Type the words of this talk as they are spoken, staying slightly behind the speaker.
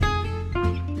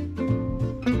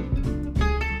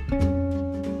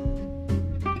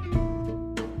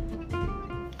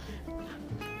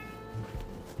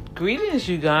Greetings,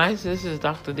 you guys. This is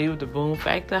Dr. D with the Boom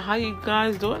Factor. How you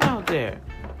guys doing out there?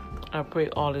 I pray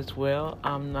all is well.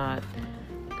 I'm not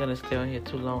going to stay on here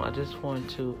too long. I just want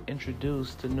to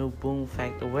introduce the new Boom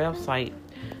Factor website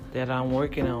that I'm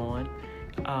working on.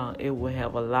 It will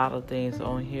have a lot of things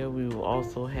on here. We will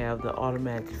also have the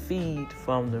automatic feed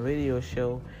from the radio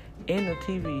show and the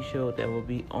TV show that will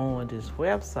be on this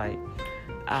website.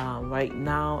 Right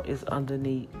now, it's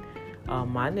underneath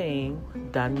my name,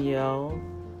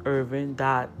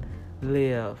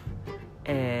 DanielleIrvin.live.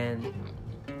 And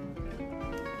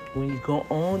when you go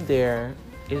on there,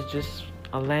 it's just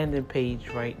a landing page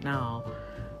right now.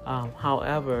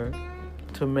 However,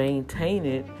 to maintain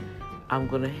it, I'm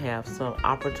going to have some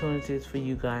opportunities for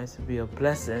you guys to be a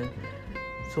blessing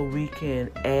so we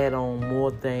can add on more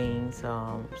things.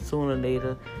 Sooner or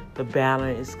later, the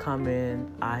banner is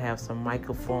coming. I have some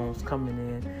microphones coming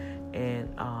in.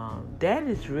 And that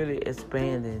is really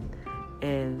expanding.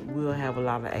 And we'll have a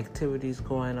lot of activities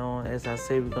going on. As I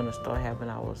say, we're going to start having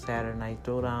our Saturday Night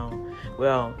Throwdown.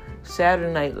 Well,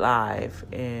 Saturday Night Live.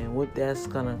 And what that's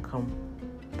going to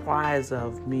comprise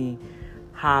of me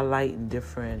highlighting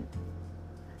different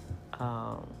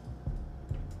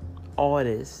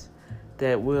artists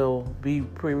that will be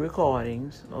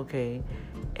pre-recordings, okay?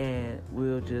 And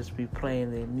we'll just be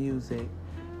playing their music.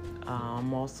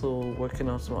 I'm also working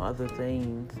on some other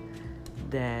things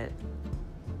that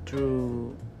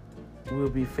will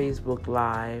be Facebook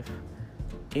Live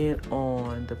and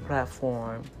on the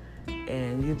platform,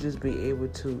 and you'll just be able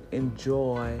to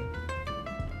enjoy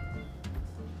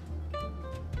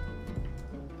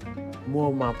more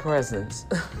of my presence.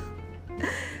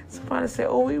 Somebody said,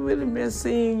 "Oh, we really miss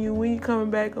seeing you. When you coming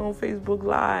back on Facebook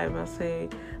Live?" I say,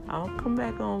 "I'll come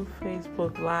back on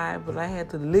Facebook Live, but I had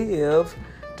to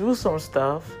do some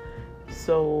stuff,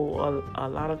 so a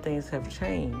lot of things have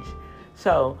changed."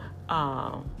 So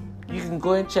you can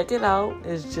go and check it out.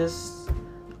 It's just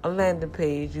a landing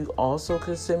page. You also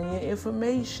can send me your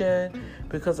information,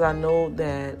 because I know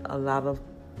that a lot of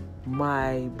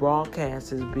my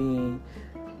broadcast is being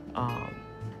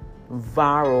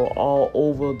viral all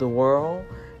over the world.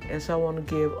 And so I want to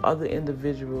give other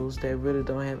individuals that really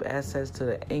don't have access to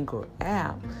the Anchor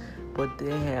app, but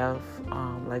they have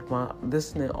like my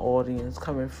listening audience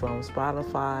coming from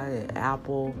Spotify and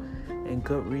Apple and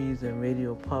Goodreads and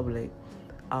Radio Public.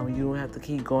 You don't have to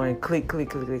keep going click.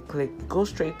 Go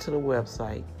straight to the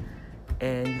website,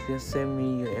 and you can send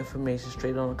me your information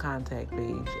straight on the contact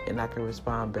page, and I can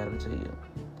respond better to you.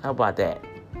 How about that?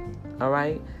 All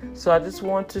right. So I just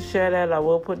want to share that. I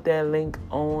will put that link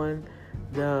on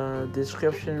the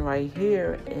description right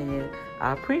here, and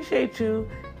I appreciate you.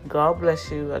 God bless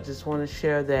you. I just want to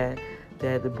share that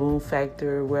the Boom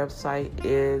Factor website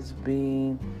is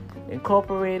being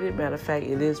incorporated. Matter of fact,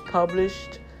 it is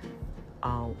published.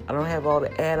 I don't have all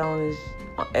the add-ons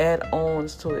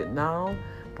to it now,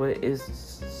 but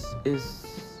it's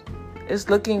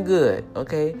looking good.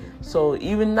 Okay, so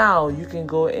even now you can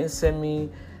go and send me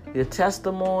your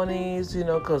testimonies,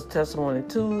 because Testimony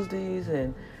Tuesdays,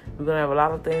 and we're going to have a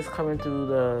lot of things coming through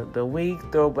the week,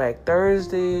 Throwback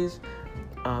Thursdays.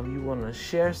 You want to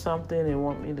share something and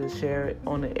want me to share it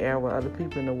on the air where other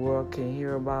people in the world can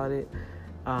hear about it.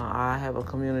 I have a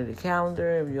community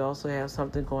calendar. If you also have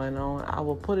something going on, I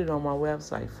will put it on my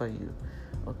website for you.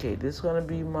 Okay, this is going to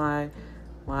be my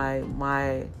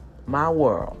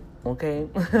world, okay?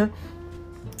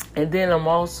 And then I'm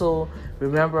also,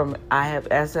 remember, I have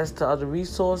access to other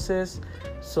resources.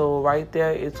 So right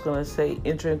there, it's going to say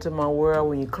enter into my world.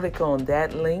 When you click on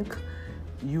that link,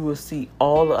 you will see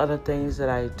all the other things that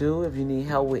I do. If you need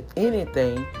help with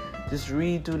anything, just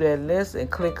read through that list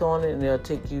and click on it, and it'll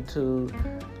take you to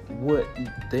what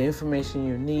the information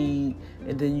you need.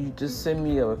 And then you just send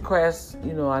me a request.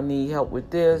 I need help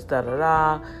with this,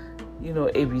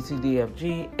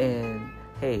 ABCDFG. And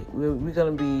hey, we're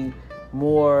going to be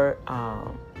more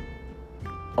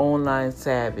online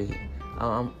savvy.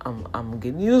 I'm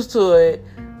getting used to it,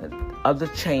 of the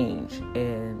change,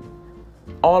 and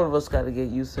all of us got to get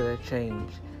used to that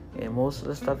change. And most of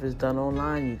the stuff is done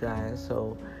online, you guys.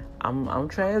 So I'm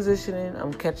transitioning.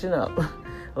 I'm catching up.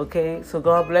 Okay, so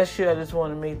God bless you. I just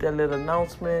want to make that little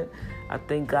announcement. I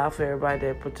thank God for everybody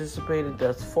that participated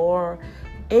thus far.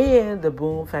 And the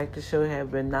Boom Factor Show have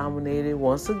been nominated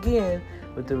once again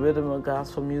with the Rhythm of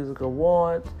Gospel Music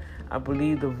Awards. I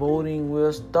believe the voting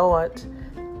will start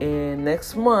in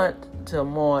next month till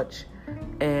March.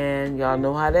 And y'all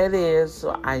know how that is.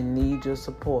 So I need your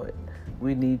support.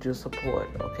 We need your support,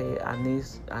 okay? I need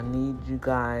you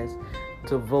guys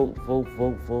to vote.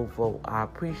 I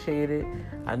appreciate it.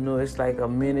 I know it's like a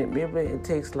minute. Maybe it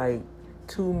takes like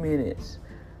 2 minutes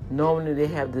normally they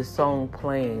have this song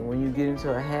playing. When you get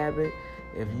into a habit,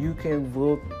 if you can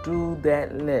vote through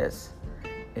that list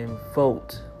and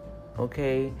vote,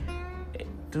 okay,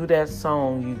 do that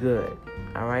song, you good.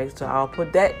 All right, so I'll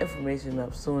put that information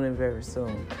up soon and very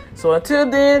soon. So until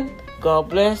then, God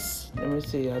bless. Let me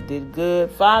see, I did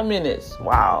good. 5 minutes.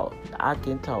 Wow, I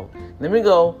can talk. Let me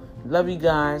go. Love you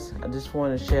guys. I just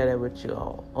want to share that with you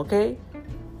all. Okay?